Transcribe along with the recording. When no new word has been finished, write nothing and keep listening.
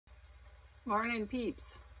Morning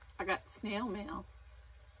peeps. I got snail mail.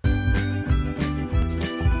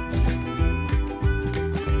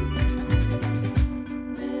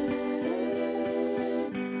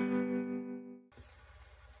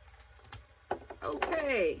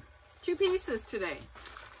 Okay, 2 pieces today.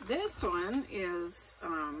 This one is,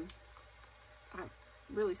 I'm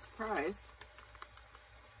really surprised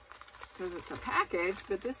because it's a package,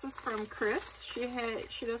 but this is from Kris. She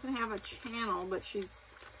doesn't have a channel, but she's,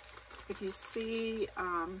 if you see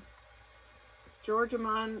Georgia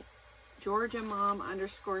Mom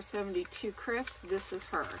 _72 Kris, this is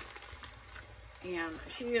her. And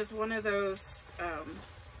she is one of those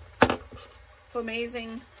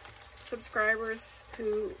flamazing subscribers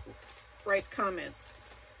who writes comments.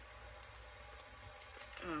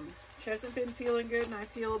 She hasn't been feeling good and I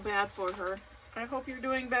feel bad for her. I hope you're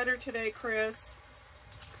doing better today, Kris.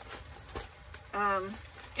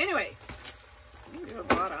 Anyway, we have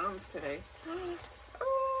a lot of ums today.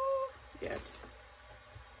 Oh, yes.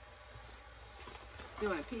 You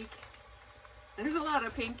want a peek? There's a lot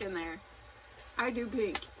of pink in there. I do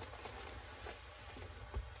pink.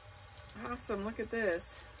 Awesome, look at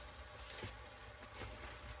this.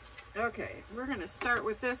 Okay, we're going to start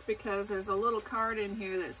with this because there's a little card in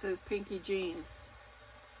here that says Pinkee.jean.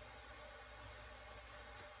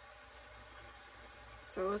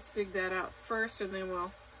 So let's dig that out first and then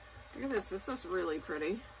we'll... Look at this. This is really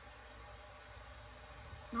pretty.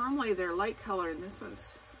 Normally they're light colored and this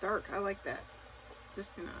one's dark. I like that.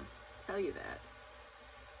 Just going to tell you that.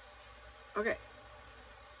 Okay.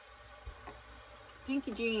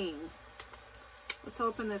 Pinkee.jean. Let's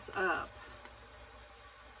open this up.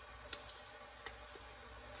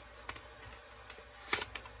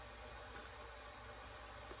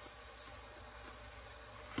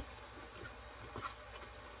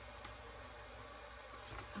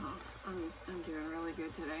 I'm doing really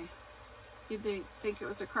good today. You'd think it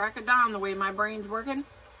was a crack of dawn the way my brain's working,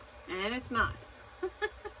 and it's not. It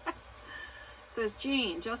says,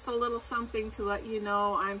 Jean, just a little something to let you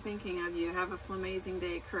know I'm thinking of you. Have a flamazing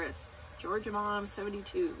day, Kris. Georgia Mom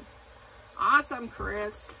 72. Awesome,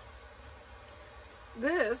 Kris.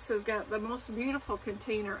 This has got the most beautiful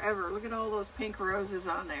container ever. Look at all those pink roses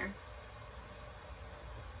on there.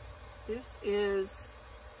 This is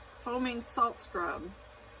foaming salt scrub.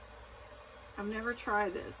 I've never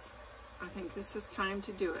tried this. I think this is time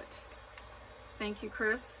to do it. Thank you,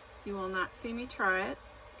 Kris. You will not see me try it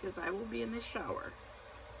because I will be in the shower.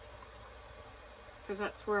 Because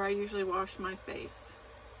that's where I usually wash my face.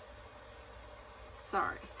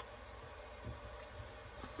 Sorry.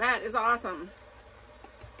 That is awesome.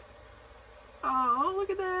 Oh, look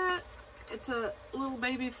at that. It's a little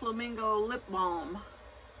baby flamingo lip balm.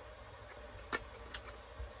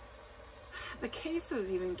 The case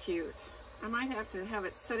is even cute. I might have to have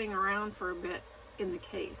it sitting around for a bit in the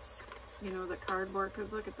case. You know, the cardboard,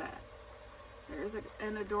 because look at that. There's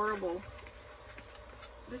an adorable...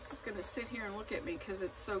 This is going to sit here and look at me because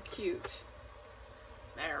it's so cute.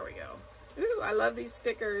 There we go. Ooh, I love these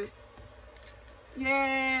stickers.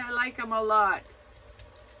 Yay, I like them a lot.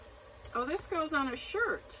 Oh, this goes on a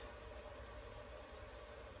shirt.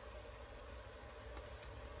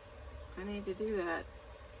 I need to do that.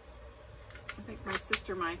 I think my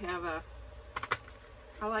sister might have a...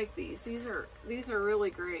 I like these. These are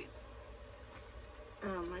really great.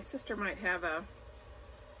 My sister might have a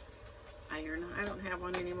iron. I don't have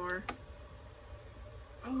one anymore.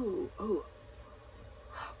 Oh,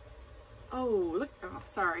 look. Oh,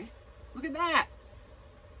 sorry. Look at that.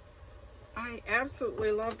 I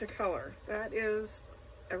absolutely love to color. That is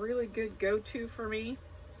a really good go-to for me.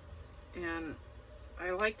 And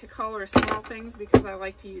I like to color small things because I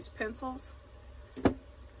like to use pencils.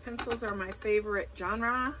 Pencils are my favorite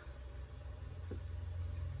genre,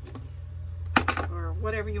 or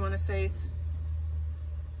whatever you want to say.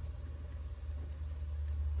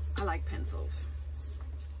 I like pencils.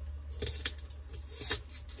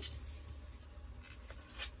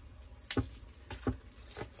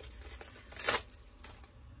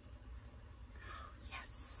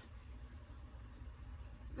 Yes.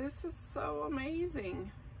 This is so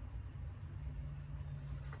amazing.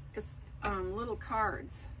 It's little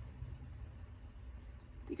cards.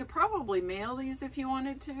 You could probably mail these if you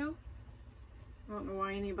wanted to. I don't know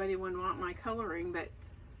why anybody wouldn't want my coloring, but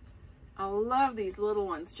I love these little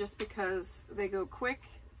ones just because they go quick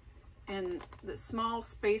and the small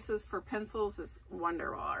spaces for pencils is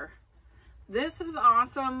wonderful. This is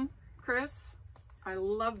awesome, Kris. I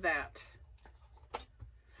love that.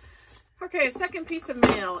 Okay, second piece of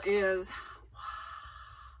mail is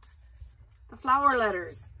the flower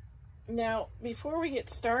letters. Now, before we get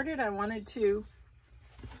started, I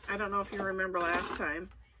I don't know if you remember last time,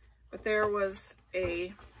 but there was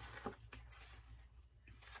a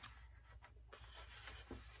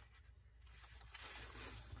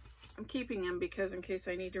I'm keeping them because in case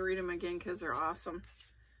I need to read them again because they're awesome.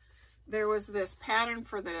 There was this pattern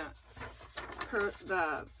for the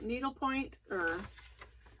needle point, or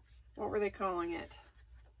what were they calling it?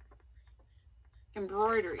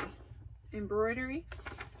 Embroidery.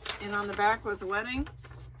 And on the back was wedding.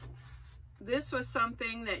 This was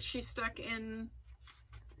something that she stuck in,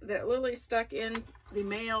 that Lily stuck in the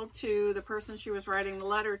mail to the person she was writing the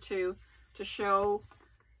letter to show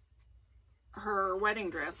her wedding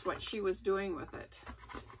dress, what she was doing with it.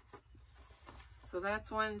 So that's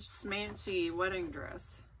one smancy wedding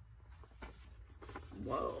dress.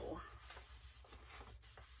 Whoa.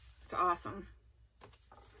 It's awesome.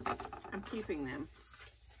 I'm keeping them.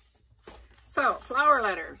 So, flower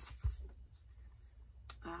letters.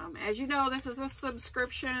 As you know, this is a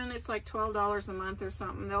subscription. It's like $12 a month or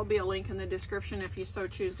something. There'll be a link in the description if you so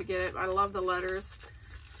choose to get it. I love the letters.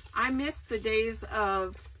 I miss the days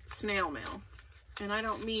of snail mail. And I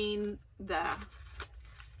don't mean the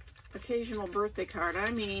occasional birthday card.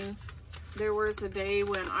 I mean, there was a day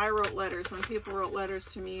when I wrote letters, when people wrote letters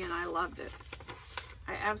to me, and I loved it.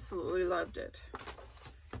 I absolutely loved it.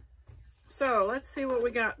 So let's see what we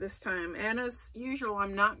got this time. And as usual,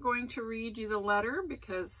 I'm not going to read you the letter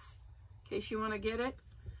because, in case you want to get it,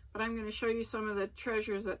 but I'm going to show you some of the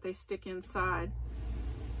treasures that they stick inside.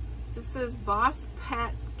 This says Boss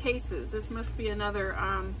Pat Cases. This must be another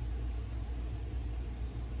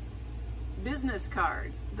business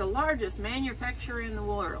card. The largest manufacturer in the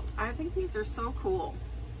world. I think these are so cool.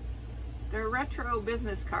 They're retro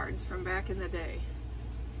business cards from back in the day.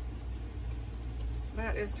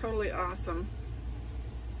 That is totally awesome.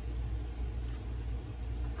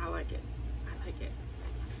 I like it. I like it.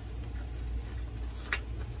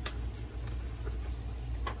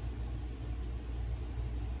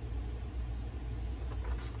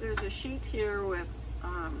 There's a sheet here with,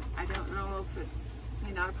 I don't know if it's,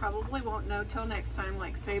 you know, I probably won't know till next time,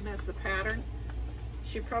 like same as the pattern.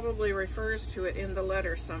 She probably refers to it in the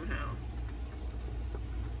letter somehow,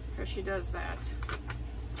 because she does that.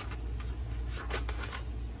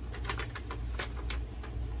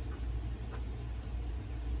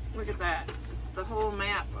 Look at that. It's the whole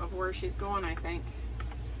map of where she's going, I think.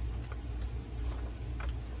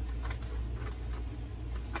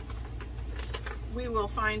 We will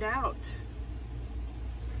find out.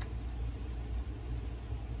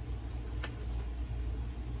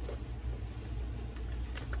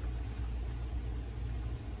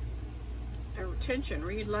 Attention,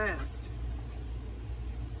 read last.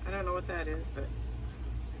 I don't know what that is, but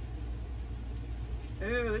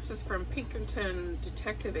oh, this is from Pinkeejean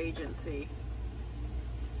Detective Agency.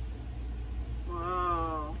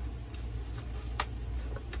 Wow.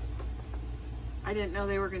 I didn't know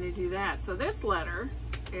they were going to do that. So this letter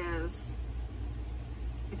is,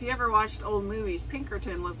 if you ever watched old movies,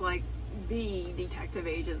 Pinkeejean was like the detective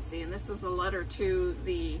agency, and this is a letter to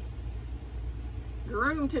the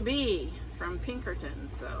groom-to-be from Pinkeejean.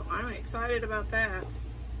 So I'm excited about that.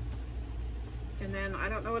 And then I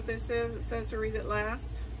don't know what this is. It says to read it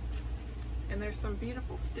last. And there's some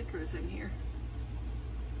beautiful stickers in here.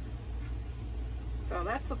 So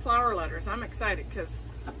that's the flower letters. I'm excited because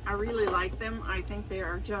I really like them. I think they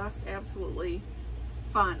are just absolutely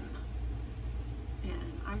fun.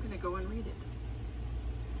 And I'm going to go and read it.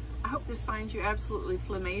 I hope this finds you absolutely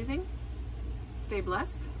flamazing. Stay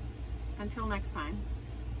blessed. Until next time.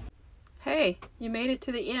 Hey, you made it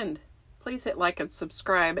to the end. Please hit like and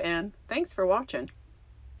subscribe, and thanks for watching.